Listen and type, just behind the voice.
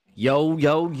Yo,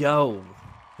 yo, yo.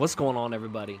 What's going on,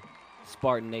 everybody?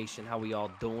 Spartan Nation, how we all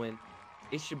doing?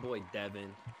 It's your boy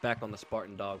Devin, back on the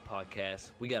Spartan Dog podcast.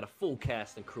 We got a full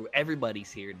cast and crew.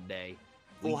 Everybody's here today.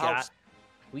 Full house.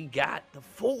 We got the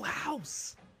full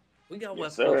house. We got Yes,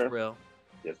 West Coast sir. Real.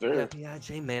 Yes, We sir. got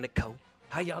PIJ Manico.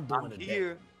 How y'all doing I'm today?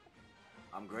 here.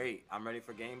 I'm great. I'm ready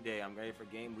for game day. I'm ready for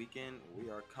game weekend.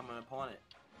 We are coming upon it.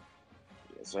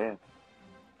 Yes, sir.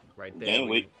 Right there. Game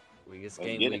week. It's Let's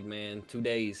game get week, it. man. 2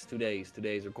 days.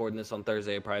 Recording this on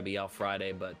Thursday. It'll probably be out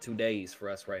Friday, but 2 days for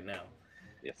us right now.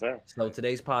 Yes, sir. So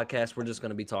today's podcast, we're just going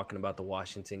to be talking about the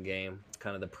Washington game,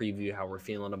 kind of the preview, how we're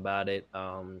feeling about it.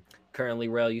 Currently,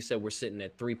 Rel, you said we're sitting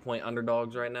at 3-point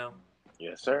underdogs right now.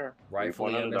 Yes, sir.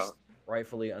 Rightfully 3-point underdog.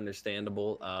 rightfully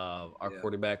understandable. Our Yeah.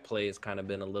 quarterback play has kind of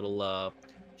been a little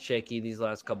shaky these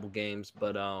last couple games,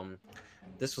 but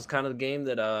this was kind of the game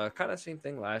that kind of same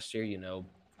thing last year. You know,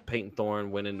 Peyton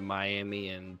Thorne went into Miami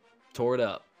and tore it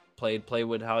up. Played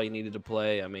with how he needed to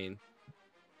play. I mean,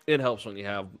 it helps when you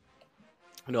have.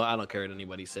 No, I don't care what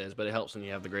anybody says, but it helps when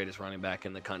you have the greatest running back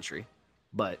in the country.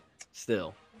 But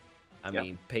still, I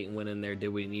mean, Peyton went in there, did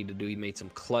what he needed to do. He made some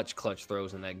clutch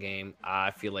throws in that game.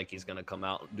 I feel like he's going to come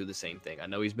out and do the same thing. I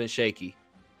know he's been shaky,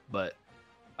 but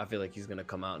I feel like he's going to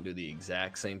come out and do the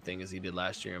exact same thing as he did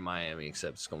last year in Miami,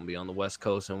 except it's going to be on the West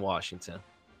Coast in Washington.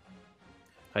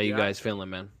 How you guys feeling,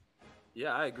 man?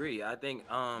 Yeah, I agree. I think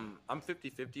I'm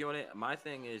 50-50 on it. My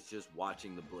thing is just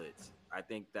watching the blitz. I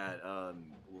think that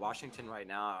Washington right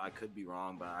now, I could be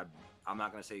wrong, but I'm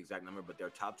not going to say exact number, but they're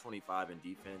top 25 in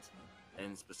defense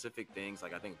and specific things.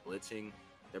 Like I think blitzing,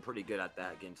 they're pretty good at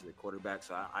that, getting to the quarterback.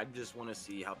 So I just want to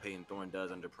see how Peyton Thorne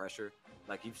does under pressure.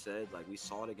 Like you've said, like we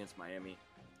saw it against Miami.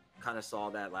 Kind of saw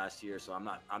that last year, so I'm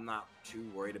not too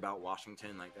worried about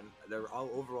Washington. Like they're all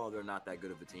overall, they're not that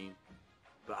good of a team.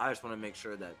 But I just want to make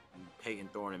sure that Peyton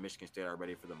Thorne and Michigan State are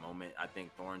ready for the moment. I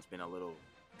think Thorne's been a little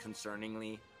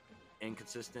concerningly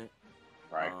inconsistent.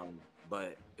 Right.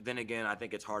 But then again, I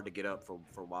think it's hard to get up for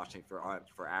Washington,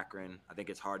 for Akron. I think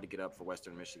it's hard to get up for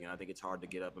Western Michigan. I think it's hard to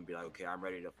get up and be like, okay, I'm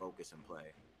ready to focus and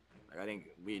play. Like I think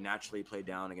we naturally played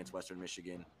down against Western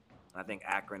Michigan. I think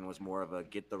Akron was more of a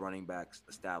get the running backs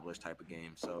established type of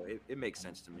game. So it makes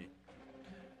sense to me.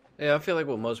 Yeah, I feel like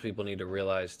what most people need to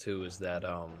realize too is that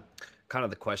kind of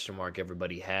the question mark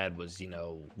everybody had was, you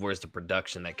know, where's the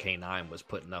production that K9 was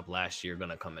putting up last year going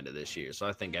to come into this year? So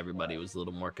I think everybody was a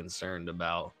little more concerned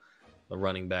about the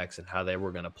running backs and how they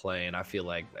were going to play. And I feel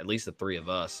like at least the three of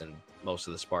us and most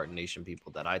of the Spartan Nation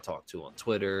people that I talk to on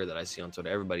Twitter, that I see on Twitter,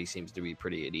 everybody seems to be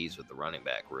pretty at ease with the running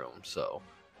back room. So,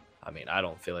 I mean, I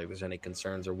don't feel like there's any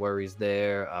concerns or worries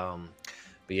there.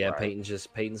 But yeah, Right.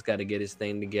 Peyton's got to get his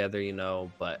thing together, you know.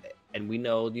 And we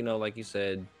know, you know, like you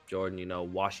said, Jordan, you know,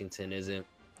 Washington isn't,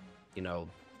 you know,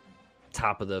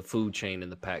 top of the food chain in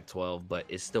the Pac-12, but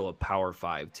it's still a Power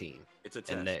 5 team. It's a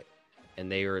test. And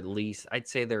they are at least, I'd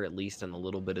say they're at least in a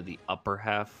little bit of the upper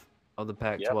half of the Yep.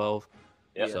 Pac-12.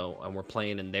 Yep. So, and we're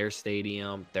playing in their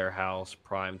stadium, their house,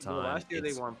 prime time. Well, last year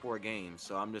they won 4 games,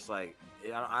 so I'm just like,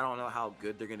 I don't know how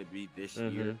good they're going to be this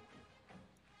year.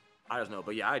 I don't know,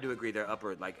 but yeah, I do agree. They're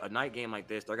upper, like a night game like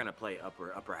this, they're gonna play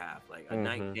upper half. Like a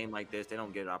night game like this, they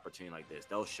don't get an opportunity like this.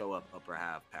 They'll show up upper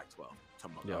half Pac-12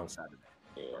 tomorrow on Saturday.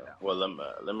 Yeah. Well,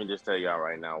 let me just tell y'all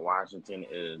right now,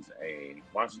 Washington's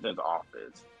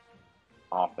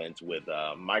offense with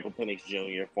Michael Penix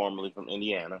Jr., formerly from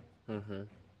Indiana,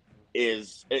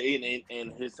 is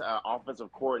in his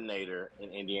offensive coordinator in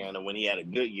Indiana when he had a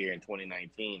good year in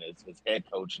 2019 is his head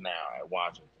coach now at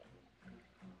Washington.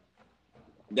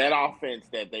 That offense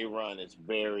that they run is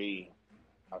very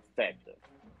effective.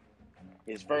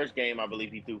 His first game, I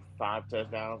believe he threw 5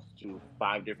 touchdowns to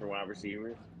 5 different wide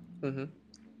receivers.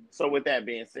 So with that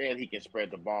being said, he can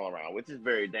spread the ball around, which is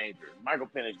very dangerous. Michael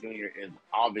Penix Jr. is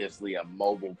obviously a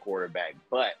mobile quarterback,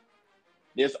 but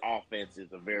this offense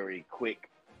is a very quick,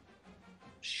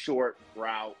 short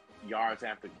route, yards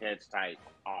after catch type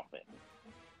offense.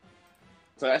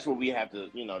 So that's what we have to,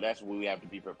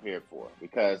 be prepared for,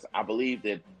 because I believe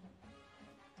that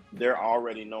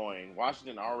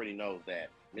Washington already knows that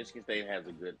Michigan State has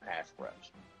a good pass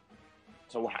rush.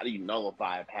 So how do you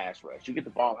nullify a pass rush? You get the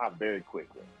ball out very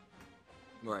quickly.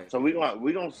 Right. So we're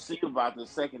gonna see about the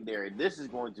secondary. This is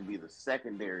going to be the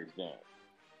secondary's game.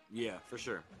 Yeah, for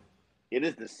sure. It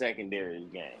is the secondary's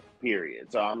game,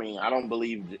 period. So don't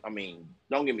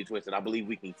get me twisted. I believe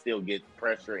we can still get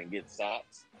pressure and get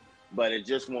sacks, but it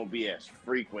just won't be as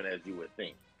frequent as you would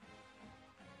think.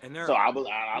 And so I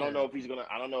don't know if he's gonna.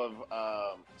 I don't know if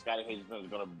Scotty Hazelton is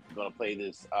gonna play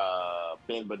this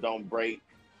bend but don't break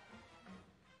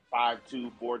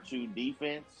 5-2, 4-2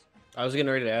 defense. I was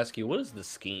getting ready to ask you, what is the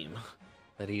scheme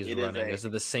that he's It running? Is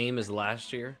it the same as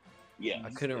last year? Yeah, I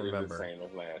couldn't remember. The same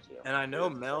as last year. And I know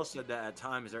Mel said that at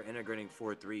times they're integrating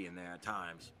 4-3 in there at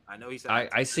times. I know he said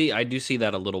I do see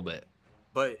that a little bit.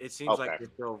 But it seems like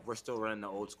we're still running the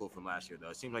old school from last year,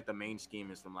 though. It seems like the main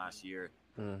scheme is from last year.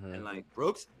 And like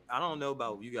Brooks, I don't know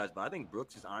about you guys, but I think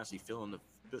Brooks is honestly filling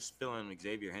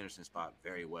Xavier Henderson's spot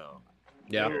very well.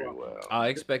 Yeah, very well. I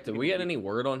expected. We had any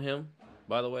word on him,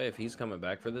 by the way, if he's coming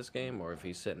back for this game or if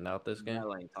he's sitting out this game?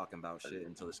 I ain't talking about shit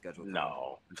until the schedule.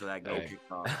 No, until that game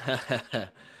kicks off.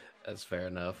 That's fair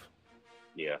enough.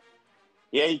 Yeah.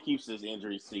 Yeah, he keeps his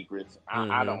injury secrets.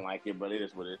 I don't like it, but it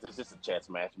is what it is. It's just a chess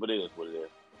match, but it is what it is.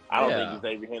 I don't think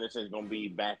Xavier Henderson is going to be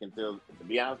back until, to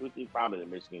be honest with you, probably the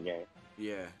Michigan game.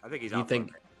 Yeah, I think he's out.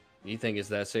 You think it's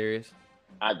that serious?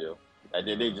 I do.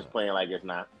 They're just playing like it's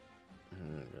not.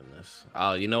 Goodness.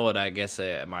 Oh, you know what? I guess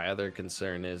my other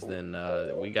concern is then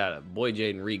we got boy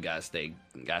Jaden Reed got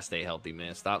to stay healthy,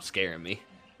 man. Stop scaring me.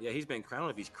 Yeah, he's been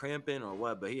crowned if he's cramping or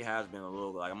what, but he has been a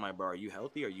little like, I'm like, bro, are you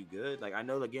healthy? Are you good? Like, I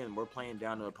know, again, we're playing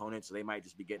down to opponents, so they might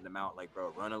just be getting them out. Like,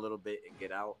 bro, run a little bit and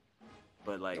get out.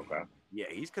 But, like, yeah,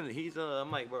 I'm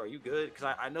like, bro, are you good?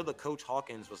 Because I know the coach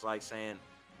Hawkins was, like, saying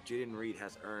Jaden Reed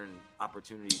has earned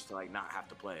opportunities to, like, not have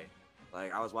to play.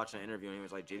 Like, I was watching an interview, and he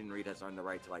was like, Jaden Reed has earned the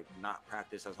right to, like, not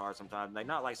practice as hard sometimes. Like,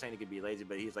 not, like, saying he could be lazy,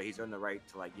 but he's, like, he's earned the right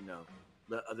to, like, you know,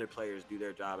 let other players do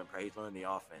their job and pray. He's learning the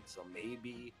offense. So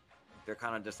maybe they're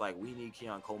kind of just like, we need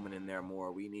Keon Coleman in there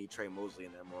more. We need Trey Mosley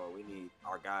in there more. We need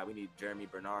our guy. We need Jeremy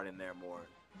Bernard in there more.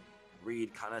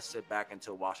 Reed kind of sit back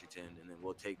until Washington, and then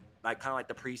we'll take like kind of like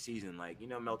the preseason. Like, you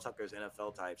know, Mel Tucker's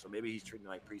NFL type, so maybe he's treating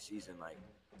like preseason. Like,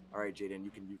 all right, Jaden,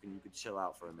 you can chill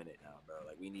out for a minute now, bro.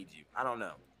 Like, we need you. I don't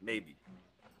know, maybe.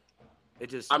 It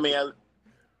just. I mean,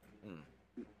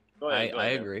 go ahead. I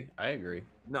agree.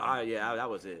 No, that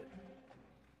was it.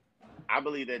 I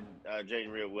believe that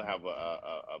Jaden Reed will have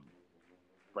a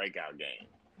breakout game.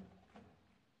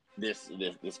 This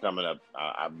coming up,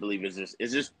 I believe is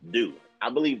just due. I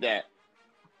believe that,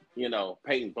 you know,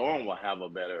 Peyton Thorne will have a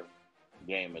better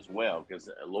game as well because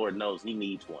Lord knows he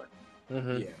needs one.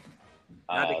 Yeah.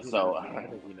 I think he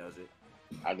knows it.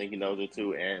 I think he knows it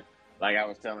too. And like I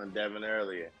was telling Devin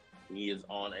earlier, he is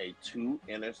on a 2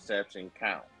 interception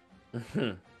count.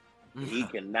 He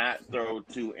cannot throw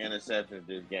 2 interceptions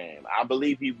this game. I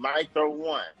believe he might throw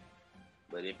 1,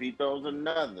 but if he throws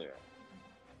another,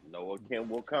 Noah Kim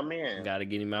will come in. Got to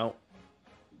get him out.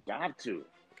 Got to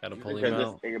pull him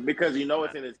out because you know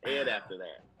it's in his head after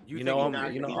that.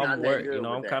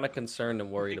 I'm kind of concerned and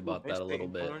worried about that a little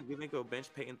bit. You think he'll bench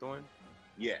Peyton Thorne?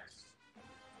 Yes.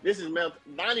 This is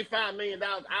 $95 million.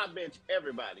 I bench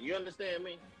everybody. You understand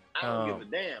me? I don't give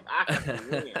a damn. I have to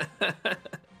win.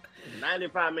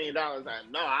 $95 million.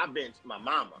 I bench my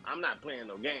mama. I'm not playing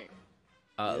no game.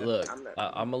 Look,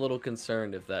 I'm a little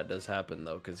concerned if that does happen,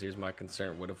 though, because here's my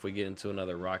concern. What if we get into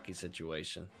another Rocky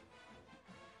situation?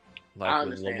 Like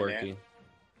with Lewerke.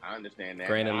 I understand that.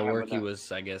 Granted, Lewerke was,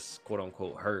 I guess,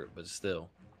 quote-unquote hurt, but still.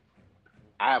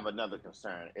 I have another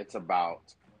concern. It's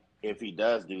about if he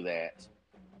does do that,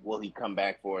 will he come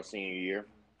back for a senior year?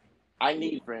 I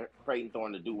need Peyton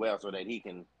Thorne to do well so that he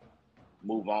can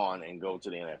move on and go to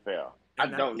the NFL. I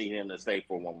don't need him to stay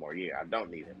for 1 more year. I don't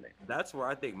need him there. That's where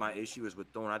I think my issue is with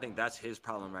Thorne. I think that's his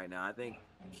problem right now. I think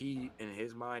he, in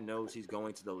his mind, knows he's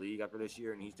going to the league after this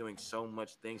year, and he's doing so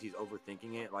much things. He's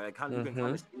overthinking it. Like, you can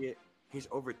kind of see it. He's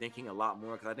overthinking a lot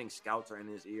more because I think scouts are in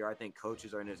his ear. I think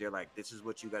coaches are in his ear. Like, this is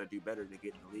what you got to do better to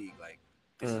get in the league. Like,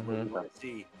 this is what we want to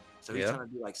see. So he's trying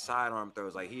to do like sidearm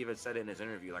throws. Like, he even said it in his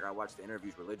interview. Like, I watched the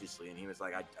interviews religiously, and he was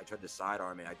like, I tried to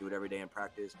sidearm it. I do it every day in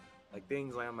practice. Like,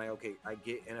 things like, I'm like, okay, I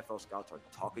get NFL scouts are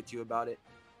talking to you about it,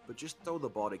 but just throw the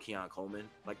ball to Keon Coleman.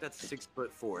 Like, that's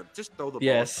 6'4". Just throw the ball.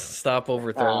 Yes, stop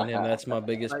overthrowing him. That's my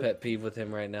biggest pet peeve with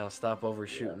him right now. Stop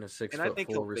overshooting a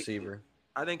 6'4" receiver.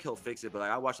 I think he'll fix it, but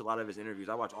like, I watched a lot of his interviews.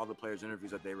 I watch all the players'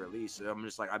 interviews that they release. So I'm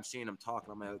just like, I'm seeing him talk,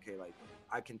 and I'm like, okay, like,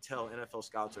 I can tell NFL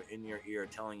scouts are in your ear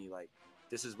telling you, like,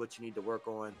 this is what you need to work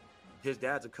on. His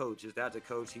dad's a coach.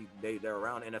 They're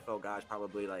around NFL guys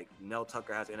probably. Like, Mel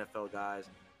Tucker has NFL guys.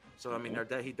 So, I mean, they're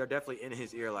definitely in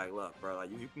his ear like, look, bro, like,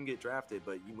 you can get drafted,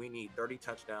 but we need 30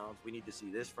 touchdowns. We need to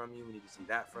see this from you. We need to see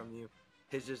that from you.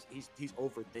 He's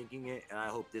overthinking it, and I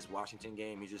hope this Washington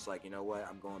game, he's just like, you know what,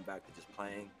 I'm going back to just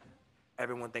playing.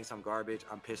 Everyone thinks I'm garbage.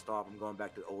 I'm pissed off. I'm going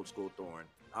back to old school Thorne.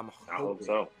 I hope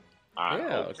so.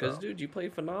 Because, dude, you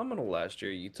played phenomenal last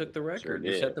year. You took the record.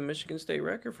 You set the Michigan State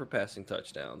record for passing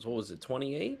touchdowns. What was it,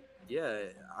 28? Yeah,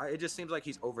 it just seems like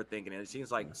he's overthinking it. It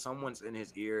seems like someone's in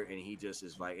his ear, and he just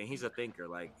is like, and he's a thinker.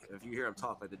 Like, if you hear him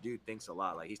talk, like the dude thinks a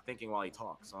lot. Like he's thinking while he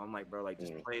talks. So I'm like, bro, like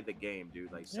just play the game,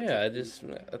 dude. Like set your Yeah, I feet. just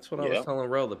that's what I was Yeah, telling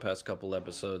Rel the past couple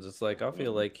episodes. It's like I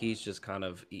feel like he's just kind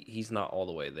of he's not all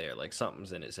the way there. Like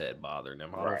something's in his head bothering him.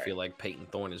 I don't right. feel like Peyton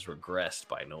Thorne has regressed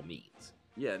by no means.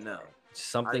 Yeah, no,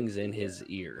 Something's in his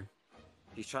ear.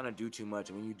 he's trying to do too much,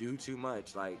 and when you do too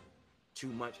much, like too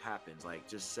much happens. Like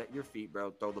just set your feet,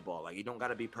 bro. Throw the ball. Like you don't got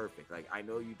to be perfect. Like I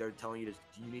know they're telling you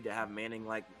you need to have Manning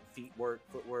like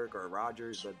footwork, or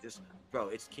Rodgers, but just bro,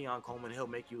 it's Keon Coleman. He'll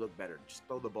make you look better. Just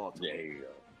throw the ball to him. There you go.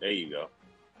 There you go.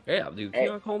 Yeah, dude. Hey,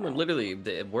 Keon Coleman, literally,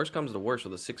 the worst comes to worst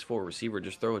with a 6'4" receiver,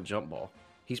 just throw a jump ball.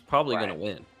 He's probably Right. gonna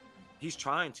win. He's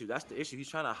trying to. That's the issue. He's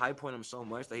trying to high point him so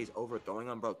much that he's overthrowing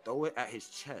him, bro. Throw it at his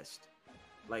chest.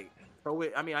 Like throw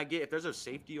it. I mean, I get if there's a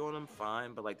safety on him,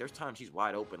 fine. But like, there's times he's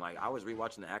wide open. Like I was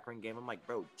rewatching the Akron game. I'm like,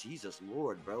 bro, Jesus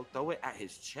Lord, bro, throw it at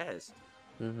his chest.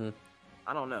 Mm-hmm.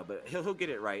 I don't know, but he'll get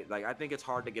it right. Like I think it's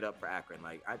hard to get up for Akron.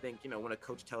 Like I think when a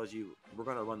coach tells you we're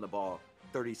gonna run the ball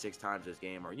 36 times this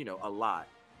game, or a lot.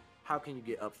 How can you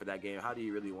get up for that game? How do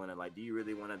you really want to do you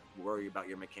really want to worry about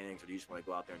your mechanics, or do you just want to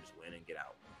go out there and just win and get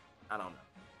out? I don't know.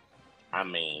 I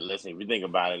mean, listen, if you think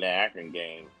about it, that Akron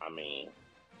game, I mean,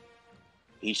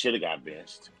 he should have got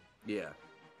benched. Yeah.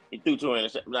 He threw 2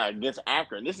 interceptions against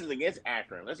Akron. This is against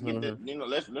Akron. Let's get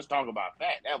this. Let's talk about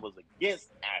that. That was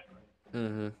against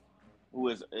Akron, who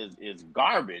is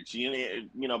garbage.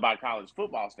 By college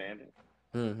football standards.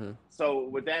 So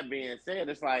with that being said,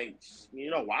 it's like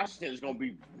Washington is going to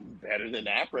be better than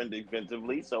Akron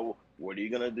defensively. So what are you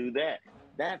going to do that?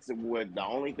 That's what the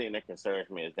only thing that concerns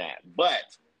me is that.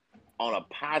 But on a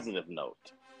positive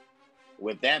note,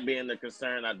 with that being the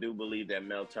concern, I do believe that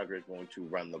Mel Tucker is going to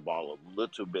run the ball a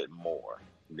little bit more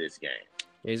this game.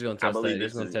 Yeah, he's going to test that.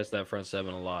 He's going to test that front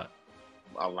seven a lot.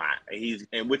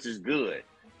 Which is good,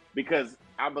 because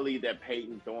I believe that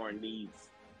Peyton Thorne needs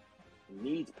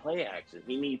play action.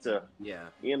 He needs he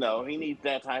needs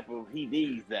that he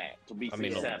needs that to be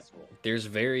successful. There's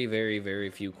very, very, very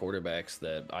few quarterbacks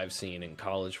that I've seen in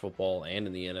college football and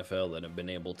in the NFL that have been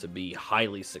able to be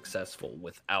highly successful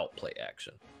without play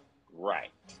action.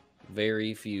 Right.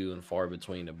 Very few and far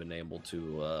between have been able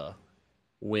to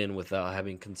win without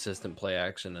having consistent play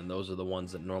action, and those are the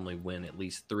ones that normally win at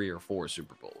least 3 or 4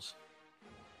 Super Bowls.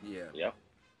 Yeah. Yep.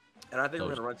 And I think we're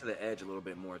gonna run to the edge a little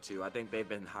bit more too. I think they've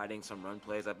been hiding some run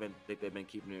plays. think they've been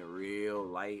keeping it real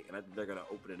light, and I think they're gonna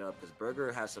open it up because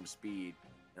Berger has some speed,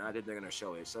 and I think they're gonna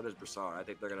show it. So does Broussard. I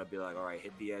think they're gonna be like, all right,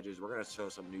 hit the edges. We're gonna show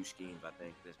some new schemes. I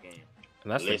think this game.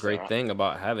 And that's the great thing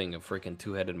about having a freaking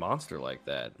 2-headed monster like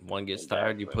that. One gets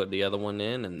tired, you put the other one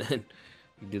in, and then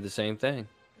you do the same thing.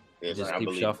 Just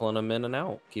keep shuffling them in and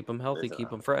out. Keep them healthy. Keep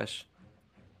them fresh.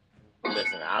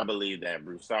 Listen, I believe that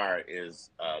Broussard is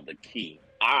the key.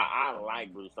 I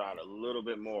like Broussard a little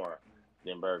bit more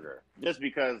than Berger, just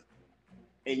because.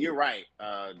 And you're right,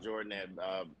 Jordan.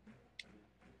 That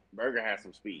Berger has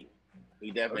some speed.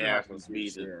 He definitely has some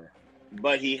speed,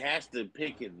 but he has to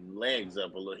pick his legs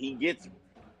up a little. He gets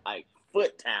like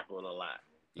foot tackling a lot.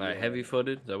 Like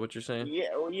heavy-footed? Is that what you're saying?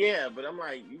 Yeah, but I'm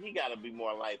like, you got to be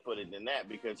more light-footed than that,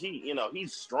 because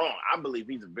he's strong. I believe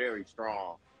he's a very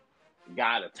strong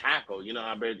guy to tackle.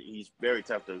 I bet he's very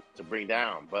tough to bring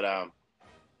down. But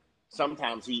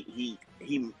sometimes he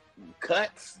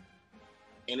cuts,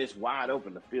 and it's wide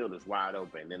open. The field is wide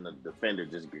open, and the defender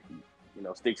just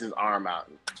sticks his arm out,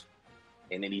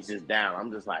 and then he's just down.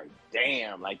 I'm just like,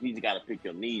 damn, like you just got to pick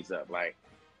your knees up, like.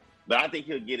 But I think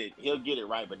he'll get it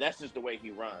right. But that's just the way he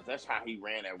runs. That's how he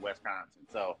ran at Wisconsin.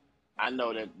 So I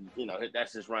know that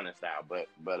that's his running style. But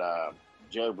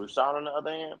Jerry Broussard, on the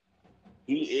other hand,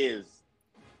 he is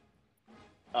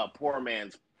a poor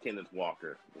man's Kenneth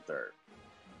Walker III.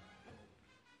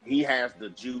 He has the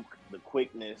juke, the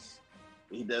quickness.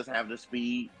 He does have the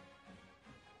speed.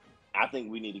 I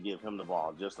think we need to give him the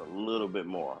ball just a little bit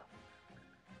more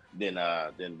than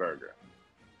Berger.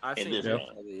 I've seen hints of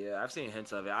it, yeah. I've seen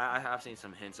hints of it. I have seen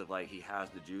some hints of like he has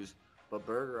the juice, but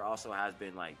Berger also has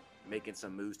been like making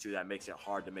some moves too that makes it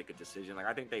hard to make a decision. Like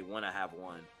I think they want to have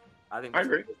one. I think that's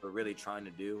what they're really trying to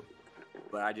do.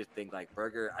 But I just think like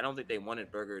Berger, I don't think they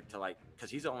wanted Berger to because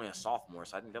he's only a sophomore,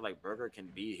 so I think they're like Berger can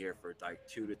be here for like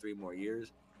 2 to 3 more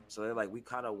years. So they're like, we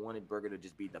kind of wanted Berger to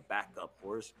just be the backup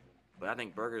horse. But I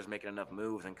think Berger's making enough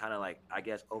moves and kind of like, I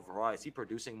guess overall, is he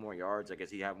producing more yards? I guess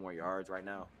he have more yards right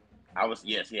now.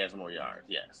 Yes, he has more yards.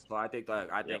 Yes. So I think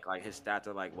like his stats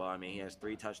are like, well, I mean, he has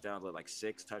 3 touchdowns with like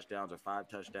 6 touchdowns or 5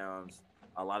 touchdowns,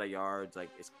 a lot of yards. Like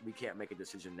we can't make a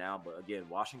decision now, but again,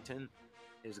 Washington,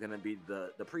 is gonna be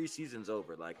the preseason's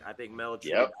over. Like I think Mel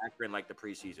treated Akron like the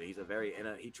preseason. He's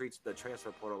he treats the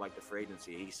transfer portal like the free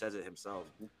agency. He says it himself.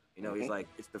 You know, he's like,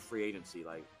 it's the free agency.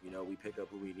 Like, you know, we pick up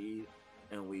who we need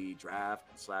and we draft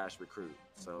 / recruit.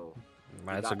 So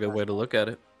that's a good way to look at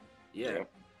it. Yeah.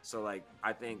 So like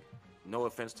I think, no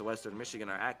offense to Western Michigan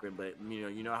or Akron, but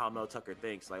you know how Mel Tucker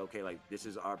thinks. Like, okay, like this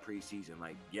is our preseason.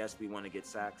 Like, yes, we want to get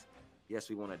sacks. Yes,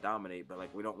 we want to dominate, but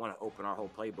like we don't want to open our whole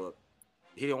playbook.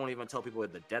 He don't even tell people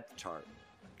the depth chart.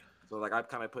 So like I've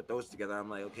kind of put those together. I'm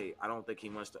like, okay, I don't think he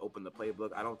wants to open the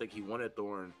playbook. I don't think he wanted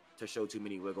Thorne to show too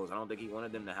many wiggles. I don't think he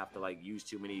wanted them to have to like use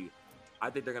too many. I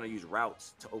think they're gonna use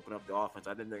routes to open up the offense.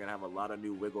 I think they're gonna have a lot of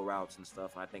new wiggle routes and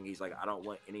stuff. And I think he's like, I don't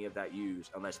want any of that used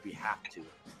unless we have to.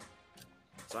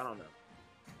 So I don't know.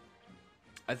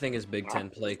 I think as Big Ten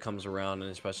play comes around,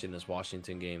 and especially in this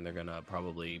Washington game, they're gonna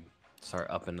probably start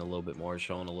upping a little bit more,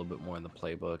 showing a little bit more in the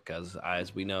playbook.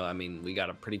 As we know, I mean, we got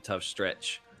a pretty tough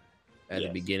stretch at the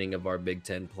beginning of our Big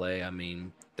Ten play. I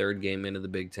mean, third game into the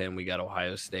Big Ten, we got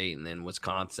Ohio State, and then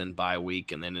Wisconsin bye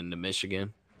week, and then into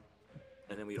Michigan.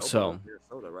 And then we open with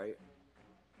Minnesota,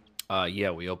 right?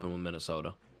 Yeah, we open with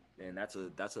Minnesota. And that's a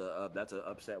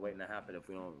upset waiting to happen if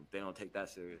they don't take that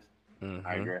serious. Mm-hmm.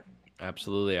 I agree.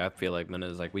 Absolutely. I feel like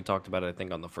Minnesota, like we talked about it, I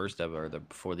think on the first ever, or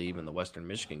before even the Western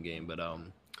Michigan game, but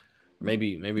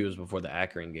maybe it was before the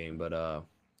Akron game, but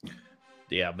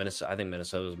yeah, Minnesota. I think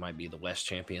Minnesota might be the West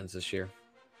champions this year,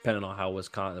 depending on how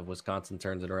Wisconsin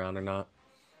turns it around or not.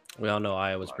 We all know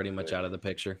Iowa's pretty much out of the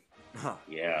picture.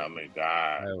 Yeah, I mean,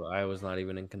 God, Iowa's not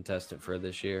even in contestant for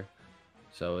this year,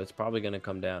 so it's probably going to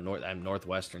come down.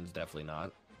 Northwestern's definitely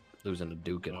not losing to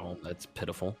Duke at home. That's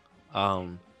pitiful.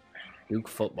 Duke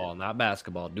football, not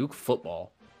basketball. Duke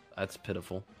football, that's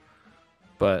pitiful.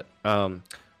 But kind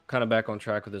of back on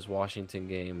track with this Washington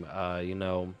game. You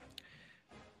know,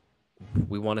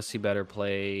 we want to see better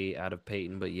play out of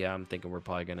Peyton, but yeah, I'm thinking we're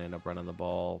probably going to end up running the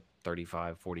ball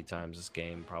 35, 40 times this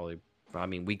game. Probably. I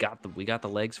mean, we got the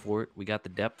legs for it. We got the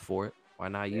depth for it. Why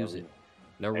not use it?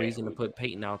 No reason to put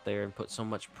Peyton out there and put so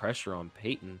much pressure on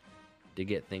Peyton to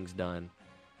get things done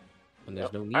when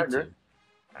there's no need to.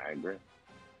 I agree.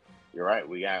 You're right.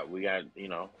 We got you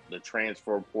know, the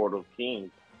transfer portal king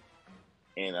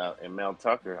in Mel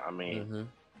Tucker. I mean,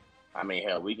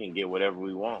 hell, we can get whatever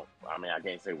we want. I mean, I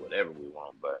can't say whatever we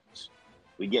want, but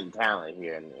we getting talent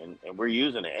here, and we're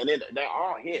using it, and they're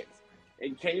all hits.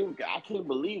 And I can't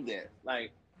believe that.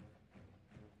 Like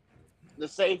the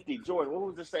safety, Jordan. What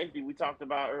was the safety we talked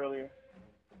about earlier?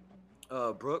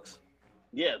 Brooks.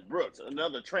 Yeah, Brooks,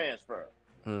 another transfer.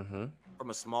 Mm-hmm. From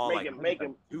a small make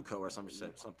him JUCO or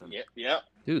something. Yep.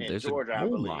 Dude, and there's Georgia, a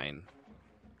gold mine.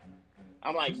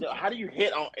 I'm like, so how do you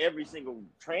hit on every single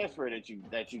transfer that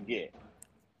you get?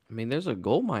 I mean, there's a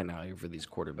gold mine out here for these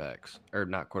quarterbacks, or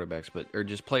not quarterbacks, or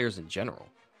just players in general.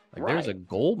 Like, there's a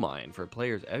gold mine for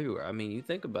players everywhere. I mean, you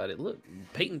think about it. Look,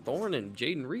 Peyton Thorne and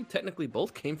Jaden Reed technically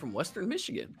both came from Western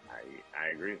Michigan. I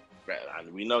agree.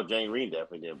 We know Jaden Reed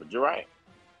definitely did, but you're right.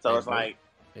 So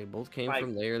they both came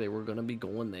from there. They were going to be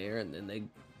going there, and then they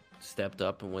stepped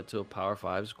up and went to a Power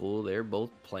 5 school. They're both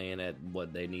playing at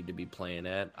what they need to be playing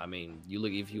at. I mean, you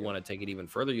look, if you want to take it even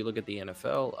further, you look at the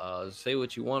NFL. Say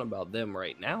what you want about them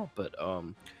right now, but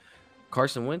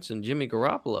Carson Wentz and Jimmy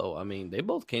Garoppolo, I mean, they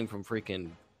both came from freaking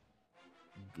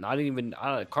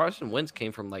Carson Wentz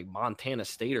came from like Montana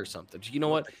State or something. You know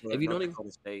what? If you don't even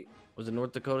was it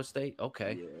North Dakota State?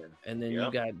 Okay. Yeah. And then you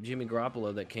got Jimmy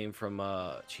Garoppolo that came from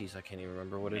I can't even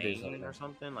remember what it is or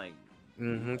something like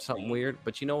something weird.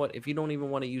 But you know what? If you don't even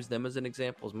want to use them as an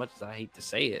example, as much as I hate to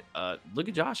say it, look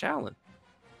at Josh Allen.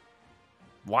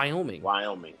 Wyoming.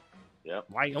 Yep.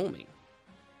 Wyoming.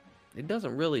 It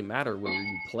doesn't really matter where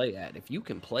you play at. If you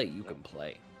can play, you can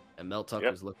play. And Mel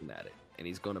Tucker's looking at it. And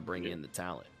he's going to bring in the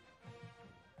talent,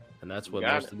 and that's what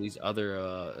most of these other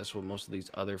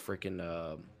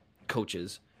freaking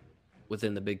coaches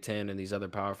within the Big Ten and these other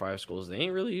Power 5 schools, they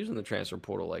ain't really using the transfer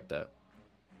portal like that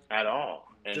at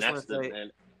all. And just that's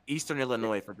Eastern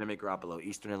Illinois for Jimmy Garoppolo.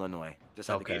 Eastern Illinois.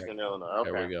 Just okay. Eastern Illinois.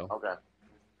 Okay. There we go. Okay.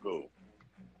 Cool.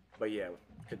 But yeah,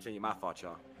 continue. My fault,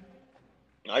 y'all.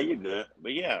 No, you're good.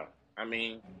 But yeah, I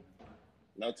mean,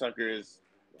 Mel Tucker is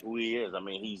who he is. I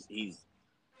mean,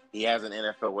 he has an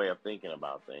NFL way of thinking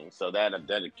about things, so that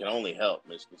can only help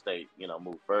Michigan State,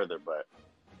 move further. But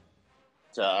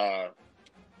to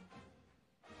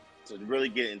really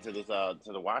get into this to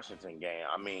the Washington game,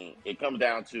 I mean, it comes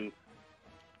down to,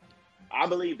 I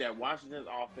believe that Washington's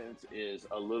offense is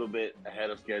a little bit ahead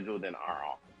of schedule than our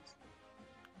offense.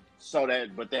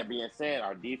 But that being said,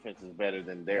 our defense is better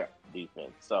than their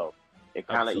defense, so it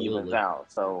kind of evens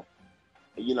out. So,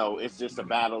 it's just a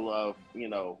battle of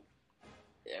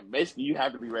Yeah, basically, you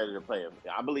have to be ready to play them.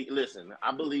 I believe. Listen,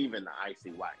 I believe in the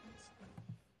icy whites.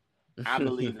 I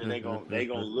believe that they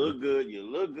gonna look good. You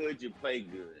look good, you play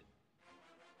good.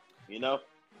 You know,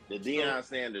 the Deion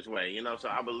Sanders way. You know, so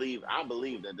I believe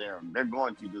that they're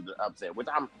going to do the upset, which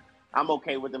I'm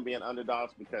okay with them being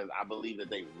underdogs because I believe that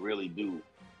they really do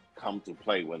come to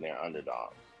play when they're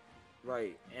underdogs.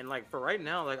 Right. And like for right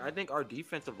now, like I think our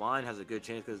defensive line has a good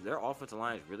chance because their offensive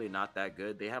line is really not that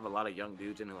good. They have a lot of young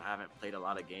dudes in who haven't played a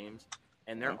lot of games,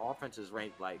 and their offense is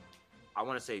ranked like I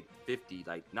want to say 50,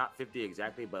 like not 50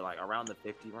 exactly, but like around the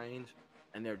 50 range,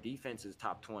 and their defense is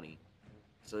top 20.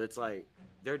 So it's like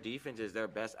their defense is their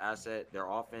best asset. Their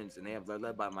offense, and they're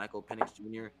led by Michael Penix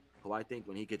Jr., who I think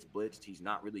when he gets blitzed, he's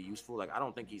not really useful. Like I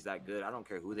don't think he's that good. I don't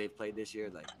care who they've played this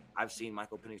year. Like I've seen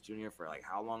Michael Penix Jr. for like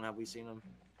how long have we seen him?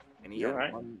 And he You're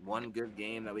had right. one good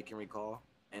game that we can recall,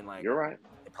 and like You're right.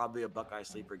 probably a Buckeye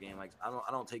sleeper game. Like I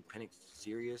don't take Penix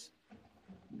serious.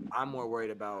 I'm more worried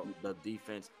about the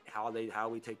defense, how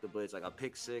we take the blitz, like a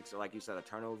pick six or like you said, a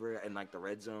turnover in like the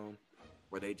red zone,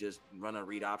 where they just run a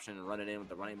read option and run it in with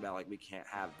the running back. Like we can't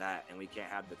have that, and we can't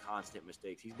have the constant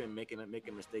mistakes. He's been making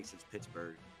mistakes since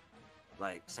Pittsburgh.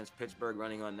 Like since Pittsburgh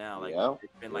running on now, like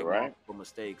it's been like multiple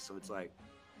mistakes. So it's like,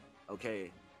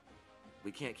 okay,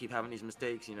 we can't keep having these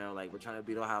mistakes, you know, like we're trying to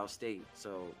beat Ohio State.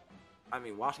 So, I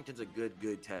mean, Washington's a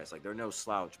good test. Like they're no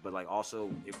slouch, but like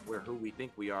also if we're who we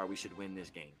think we are, we should win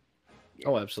this game. Yeah.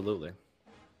 Oh, absolutely.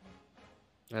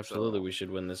 Absolutely, we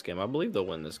should win this game. I believe they'll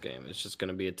win this game. It's just going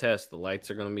to be a test. The lights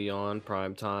are going to be on,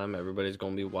 prime time. Everybody's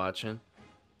going to be watching.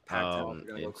 Packed house, we're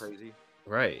going to go crazy.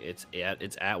 Right.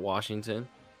 It's at Washington.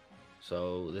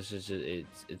 So this is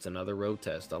it's another road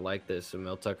test. I like this. And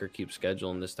Mel Tucker keeps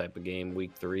scheduling this type of game week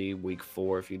 3, week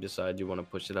 4. If you decide you want to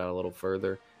push it out a little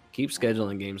further, keep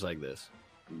scheduling games like this.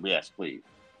 Yes, please.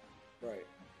 Right.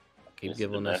 Keep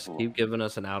giving us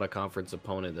an out of conference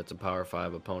opponent that's a Power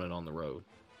 5 opponent on the road.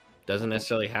 Doesn't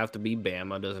necessarily have to be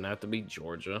Bama. Doesn't have to be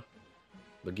Georgia.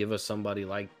 But give us somebody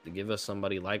like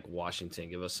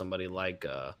Washington. Give us somebody like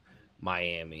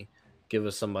Miami. Give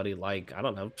us somebody like, I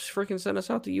don't know, freaking send us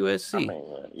out to USC. Send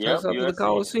us out to the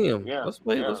Coliseum. Yeah, let's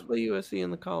play USC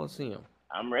in the Coliseum.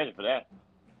 I'm ready for that.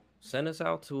 Send us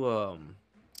out to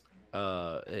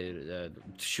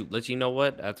shoot, let's you know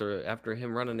what? After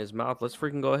him running his mouth, let's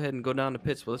freaking go ahead and go down to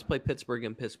Pittsburgh. Let's play Pittsburgh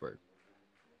in Pittsburgh.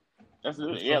 Let's do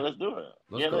it. Let's do it.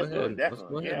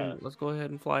 Let's go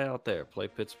ahead and fly out there. Play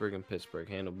Pittsburgh and Pittsburgh.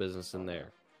 Handle business in there.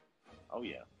 Oh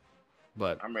yeah.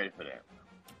 But I'm ready for that.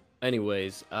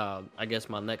 Anyways, I guess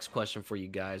my next question for you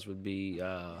guys would be,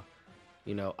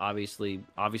 you know, obviously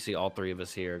all three of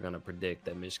us here are going to predict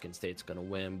that Michigan State's going to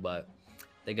win, but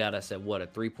they got us at what, a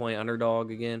 3-point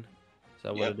underdog again? Is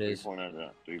that what it is? 3-point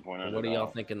underdog. What do y'all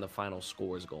thinking the final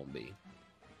score is going to be?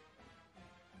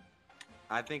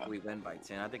 I think we win by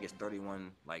 10. I think it's 31.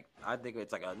 Like, I think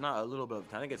it's like not a little bit of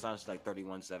 10. I think it's honestly like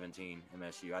 31-17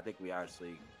 MSU. I think we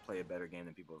actually play a better game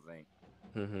than people think.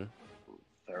 Mm-hmm.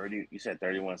 30. You said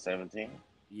 31-17?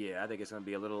 Yeah, I think it's going to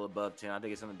be a little above 10. I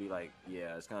think it's going to be like,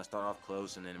 it's going to start off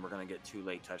close, and then we're going to get 2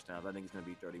 late touchdowns. I think it's going to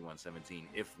be 31-17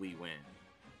 if we win.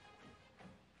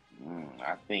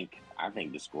 I think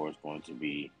the score is going to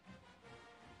be,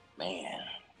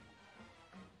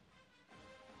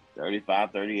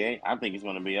 35-38. I think it's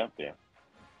going to be up there.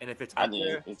 And if it's up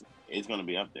there, it's going to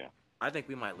be up there. I think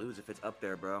we might lose if it's up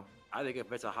there, bro. I think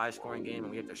if it's a high-scoring game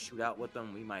and we have to shoot out with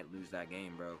them, we might lose that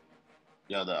game, bro.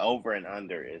 Yo, the over and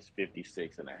under is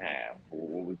 56.5.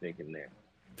 What are we thinking there?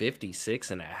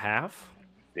 56.5?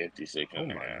 56.5. Oh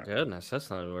my goodness, that's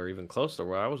not even close to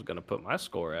where I was going to put my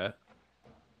score at.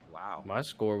 Wow. My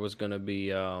score was going to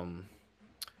be, I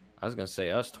was going to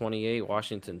say us 28,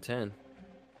 Washington 10.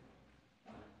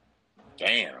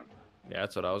 Damn. Yeah,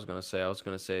 that's what I was going to say. I was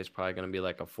going to say it's probably going to be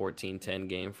like a 14-10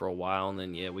 game for a while, and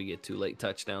then, we get 2 late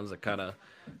touchdowns that kind of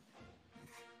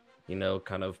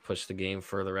push the game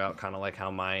further out, kind of like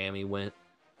how Miami went.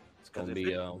 It's going to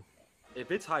be...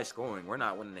 if it's high scoring, we're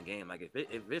not winning the game. Like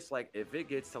if it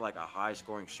gets to like a high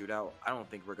scoring shootout, I don't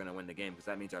think we're gonna win the game because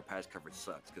that means our pass coverage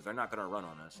sucks because they're not gonna run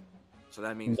on us. So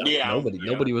that means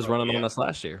nobody was running on us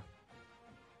last year.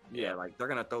 Yeah, like they're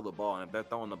gonna throw the ball, and if they're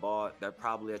throwing the ball, they're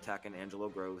probably attacking Angelo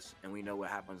Gross, and we know what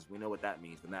happens. We know what that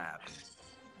means when that happens.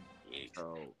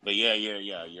 So, but yeah,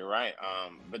 you're right.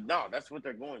 But no, that's what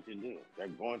they're going to do. They're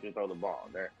going to throw the ball.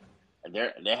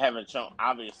 They haven't shown.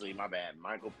 Obviously, my bad.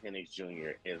 Michael Penix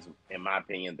Jr. is, in my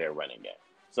opinion, their running game.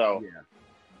 So,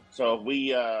 so if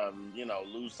we,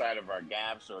 lose sight of our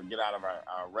gaps or get out of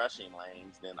our rushing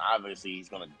lanes, then obviously he's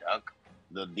going to duck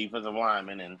the defensive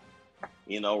lineman and,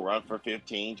 run for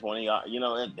 15, 20.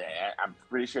 I'm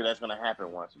pretty sure that's going to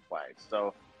happen once or twice.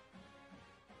 So,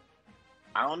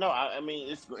 I don't know. I mean,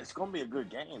 it's going to be a good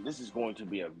game. This is going to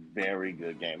be a very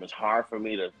good game. It's hard for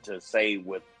me to say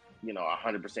with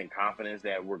 100% confidence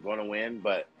that we're going to win,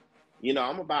 but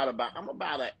I'm about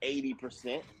a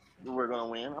 80% we're going to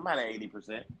win. I'm about an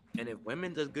 80%. And if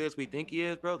Windman's as good as we think he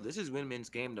is, bro, this is Windman's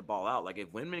game to ball out. Like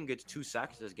if Windman gets 2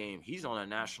 sacks this game, he's on a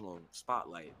national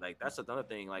spotlight. Like that's another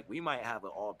thing. Like we might have an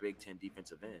all Big Ten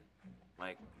defensive end.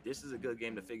 Like this is a good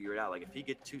game to figure it out. Like if he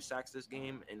gets 2 sacks this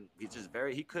game, and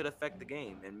he could affect the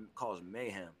game and cause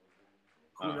mayhem.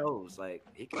 Who knows? Like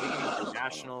he could be a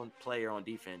national player on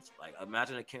defense. Like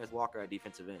imagine a Kenneth Walker at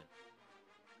defensive end.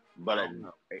 But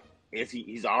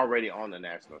he's already on the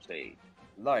national stage.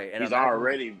 Right, and he's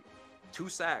already 2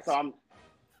 sacks. So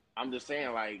I'm just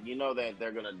saying, like, that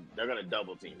they're gonna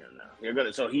double team him now.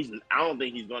 I don't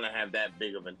think he's gonna have that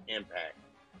big of an impact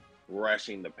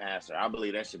rushing the passer. I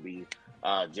believe that should be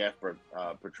Jeff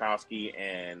Petrowski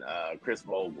and Chris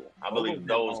Vogel. I believe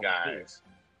those guys.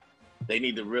 They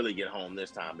need to really get home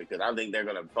this time because I think they're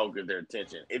gonna focus their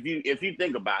attention. If you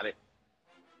think about it,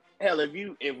 hell,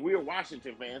 if we're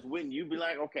Washington fans, wouldn't you be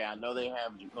like, okay, I know they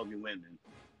have Jacoby Windman.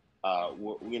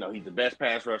 He's the best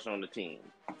pass rusher on the team.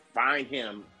 Find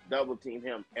him, double team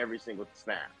him every single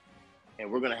snap,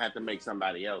 and we're gonna have to make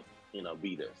somebody else,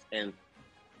 beat us. And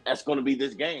that's gonna be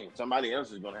this game. Somebody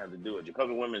else is gonna have to do it.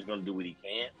 Jacoby Windman is gonna do what he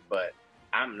can, but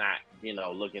I'm not,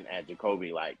 looking at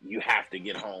Jacoby like you have to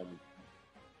get home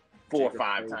 4 or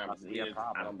 5 times a year.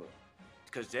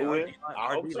 Because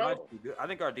our D-line, I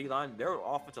think our D-line, their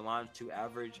offensive line is too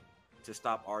average to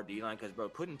stop our D-line. Because bro,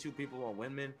 putting 2 people on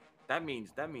Windman, that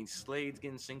means Slade's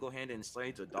getting single-handed and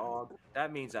Slade's a dog.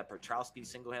 That means that Petrowski's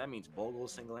single-handed. That means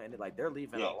Bogle's single-handed. Like they're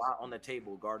leaving a lot on the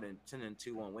table guarding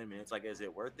 10-2 on Windman. It's like, is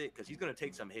it worth it? Because he's gonna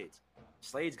take some hits.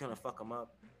 Slade's gonna fuck him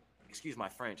up. Excuse my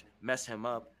French. Mess him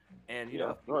up. And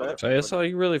that's how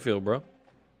you really feel, bro.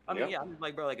 I mean, I'm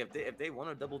like, bro, like if they want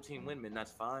to double team Windman,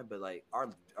 that's fine. But like our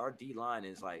D line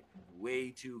is like way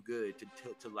too good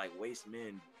to like waste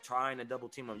men trying to double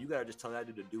team him. You gotta just tell that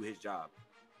dude to do his job.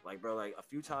 Like, bro, like a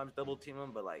few times double team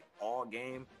him, but like all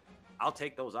game, I'll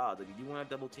take those odds. Like if you want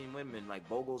to double team Windman, like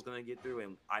Bogle's gonna get through,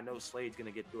 and I know Slade's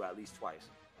gonna get through at least twice.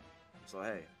 So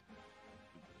hey,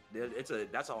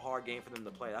 that's a hard game for them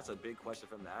to play. That's a big question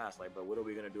for them to ask. Like, bro, what are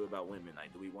we gonna do about Windman?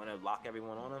 Like, do we want to lock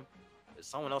everyone on him?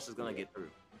 Someone else is gonna get through.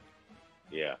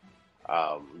 Yeah.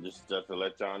 Just to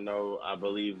let y'all know, I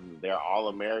believe their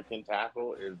All-American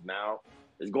tackle is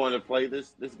going to play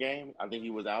this game. I think he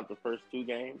was out the first 2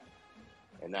 games,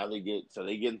 and now they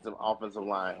getting some offensive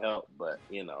line help. But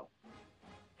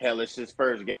hell, it's his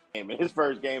first game, and his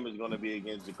first game is going to be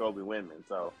against Jacoby Windman.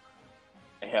 So,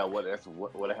 hell, one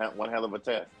hell of a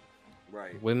test.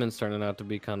 Right. Windman's turning out to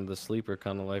be kind of the sleeper,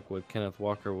 kind of like what Kenneth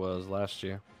Walker was last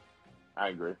year. I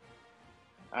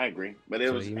agree, but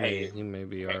he may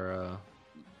be our.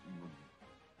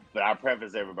 But I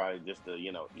preface everybody just to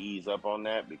ease up on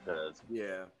that because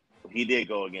he did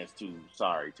go against 2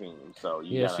 sorry teams. So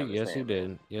yes, he did.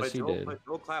 Yes, he did. But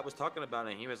Joe Klatt was talking about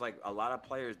it. And he was like, a lot of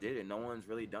players did it. No one's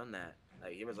really done that.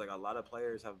 Like he was like, a lot of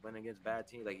players have been against bad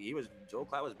teams. Like Joe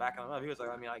Klatt was backing him up. He was like,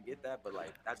 I mean, I get that, but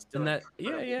like that's still. And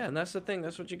and that's the thing.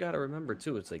 That's what you got to remember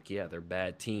too. It's like, yeah, they're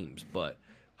bad teams, but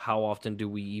how often do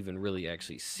we even really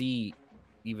actually see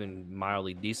even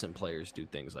mildly decent players do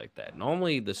things like that?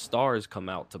 Normally the stars come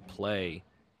out to play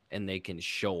and they can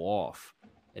show off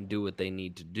and do what they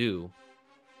need to do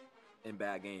in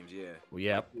bad games.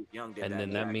 Yep. And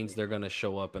then that means they're going to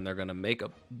show up and they're going to make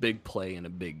a big play in a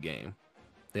big game.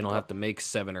 They don't have to make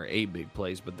 7 or 8 big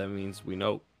plays, but that means we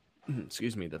know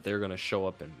that they're going to show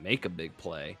up and make a big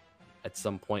play at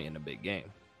some point in a big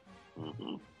game.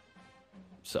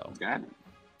 So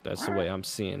that's the way I'm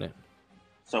seeing it.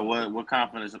 So what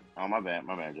confidence? Oh, my bad,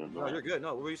 Joe. No, you're good.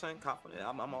 No, what were you saying? Confident?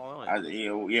 I'm all on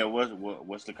it.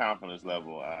 What's the confidence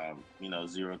level?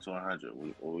 0 to 100.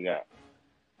 What we got?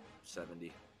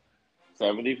 70.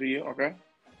 70 for you? Okay.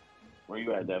 Where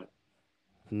you at, Devin?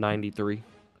 93.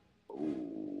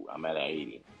 Ooh, I'm at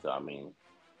 80. So I mean,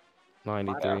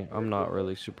 93. I'm not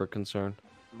really super concerned.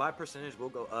 My percentage will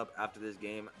go up after this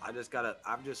game. I'm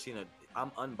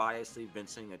unbiasedly been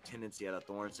seeing a tendency out of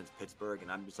Thorne since Pittsburgh,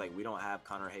 and I'm just like, we don't have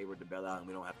Connor Hayward to bail out, and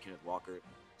we don't have Kenneth Walker,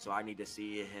 so I need to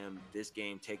see him this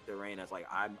game take the reign. As like,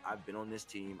 I've been on this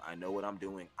team, I know what I'm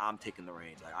doing, I'm taking the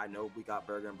reins. Like I know we got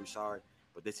Berger and Broussard,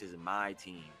 but this is my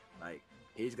team. Like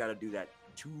he's got to do that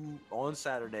 2 on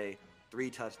Saturday, 3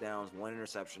 touchdowns, 1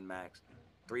 interception max,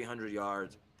 300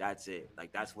 yards. That's it.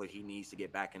 Like that's what he needs to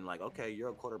get back in. Like, okay, you're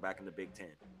a quarterback in the Big Ten.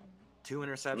 2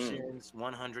 interceptions,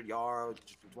 100 yards,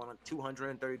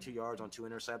 232 yards on 2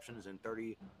 interceptions and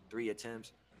 33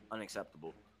 attempts.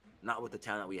 Unacceptable. not with the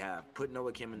talent we have. Put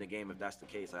Noah Kim in the game if that's the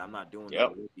case. Like, I'm not doing that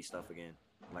rookie stuff again.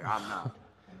 Like, I'm not.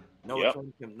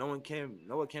 Noah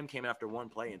Kim came after one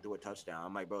play and threw a touchdown.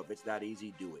 I'm like, bro, if it's that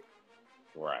easy, do it.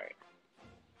 Right.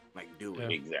 Like, do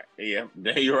it. Exactly. Yeah,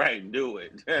 you're right. Do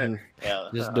it.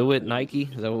 Just do it, Nike.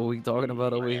 Is that what we talking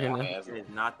about over here now? It's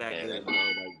not that good, bro.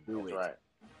 Like, do it. Right.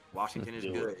 Washington is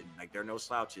good. Like, they're no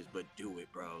slouches, but do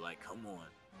it, bro. Like, come on.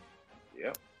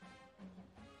 Yep.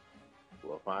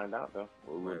 We'll find out, though.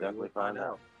 We'll definitely find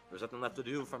out. There's nothing left to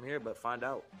do from here but find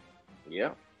out.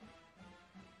 Yeah.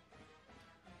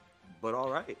 But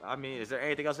all right. I mean, is there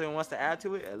anything else anyone wants to add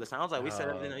to it? It sounds like we said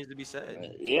everything that needs to be said.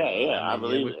 I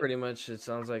believe we pretty much. It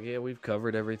sounds like we've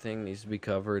covered everything needs to be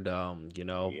covered.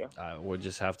 We'll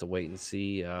just have to wait and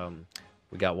see.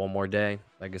 We got one more day.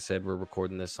 Like I said, we're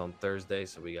recording this on Thursday,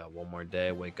 so we got one more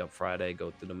day. Wake up Friday, go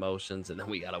through the motions, and then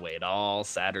we gotta wait all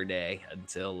Saturday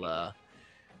until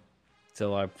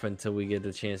we get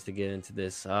the chance to get into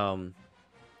this. So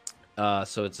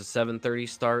it's a 7:30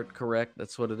 start, correct?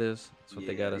 That's what it is. That's what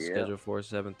they got us scheduled for.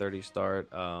 7:30 start.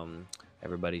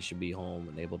 Everybody should be home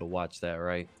and able to watch that,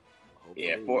 right?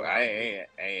 Yeah. I'm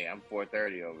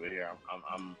 4:30 over here.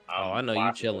 I'm I know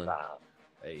you chilling.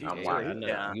 Hey, I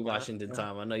know you Washington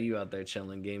time. I know you out there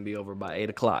chilling. Game be over by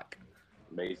 8 o'clock.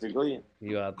 Basically,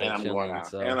 you out there and chilling.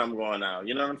 I'm going out.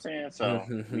 You know what I'm saying? So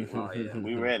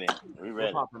we ready.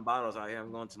 We're popping bottles out here.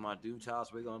 I'm going to my dude's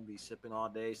house. We're gonna be sipping all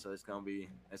day. So we're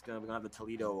gonna have the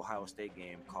Toledo Ohio State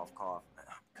game. Cough, cough.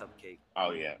 Cupcake. Oh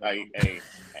yeah. Hey.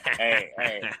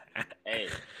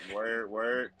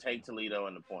 Word. Take Toledo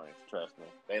in the points. Trust me,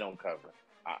 they don't cover.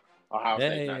 Ohio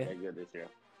State's not that good this year.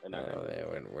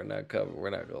 We're not covered. We're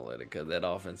not gonna let it, because that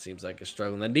offense seems like it's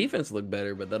struggling. The defense looked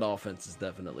better, but that offense is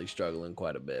definitely struggling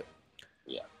quite a bit.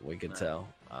 Yeah, we could tell.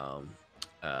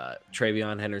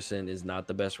 Travion Henderson is not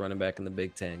the best running back in the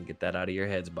Big Ten. Get that out of your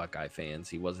heads, Buckeye fans.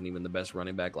 He wasn't even the best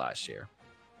running back last year.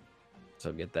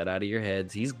 So get that out of your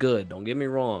heads. He's good. Don't get me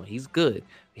wrong. He's good.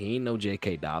 He ain't no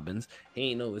J.K. Dobbins.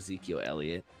 He ain't no Ezekiel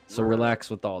Elliott. So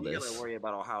relax with all this. You gotta worry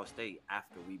about Ohio State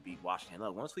after we beat Washington.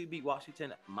 Look, once we beat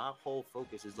Washington, my whole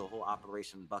focus is the whole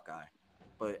Operation Buckeye.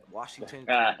 But Washington.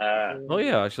 Oh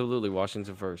yeah, absolutely.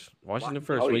 Washington first. Washington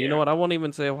first. You know what? I won't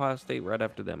even say Ohio State right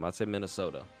after them. I'd say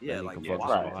Minnesota. Yeah,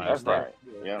 that's right.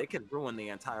 Yeah. They could ruin the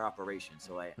entire operation.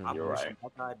 So Operation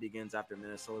Buckeye begins after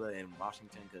Minnesota and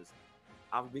Washington, because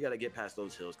we got to get past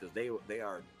those hills, because they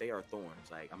are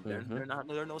thorns. Like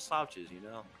they're no slouches, you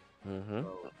know.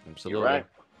 So, absolutely. You're right.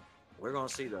 We're gonna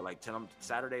see though. Like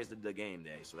Saturday is the game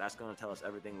day, so that's gonna tell us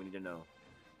everything we need to know.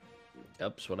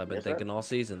 Yep, that's what I've been thinking all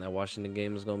season. That Washington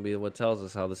game is gonna be what tells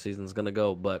us how the season's gonna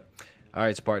go. But all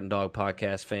right, Spartan Dog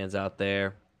Podcast fans out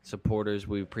there, supporters,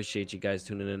 we appreciate you guys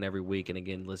tuning in every week and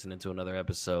again listening to another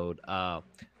episode.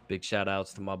 Big shout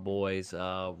outs to my boys,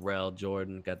 Rel,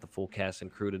 Jordan, got the full cast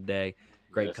and crew today.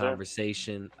 Great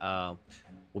conversation.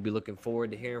 We'll be looking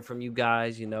forward to hearing from you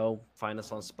guys. You know, find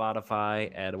us on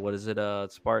Spotify at, what is it?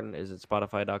 Spartan? Is it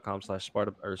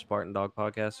Spotify.com/Spartan or Spartan Dog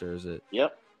Podcast, or is it?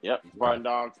 Yep. Spartan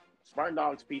Dogs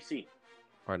PC.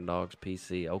 Spartan Dogs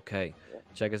PC. Okay. Yeah.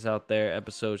 Check us out there.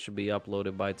 Episode should be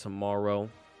uploaded by tomorrow.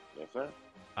 Yes, sir.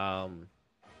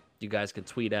 You guys can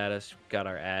tweet at us. Got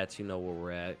our ads. You know where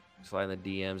we're at. Slide in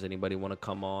the DMs. Anybody want to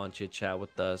come on, chit chat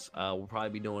with us? We'll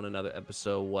probably be doing another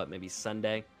episode. Maybe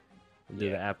Sunday. We'll do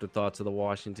the afterthoughts of the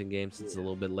Washington game, since it's a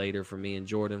little bit later for me and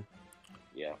Jordan.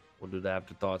 Yeah. We'll do the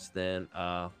afterthoughts then.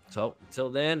 So until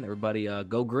then, everybody,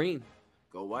 go green.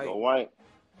 Go white. Go white.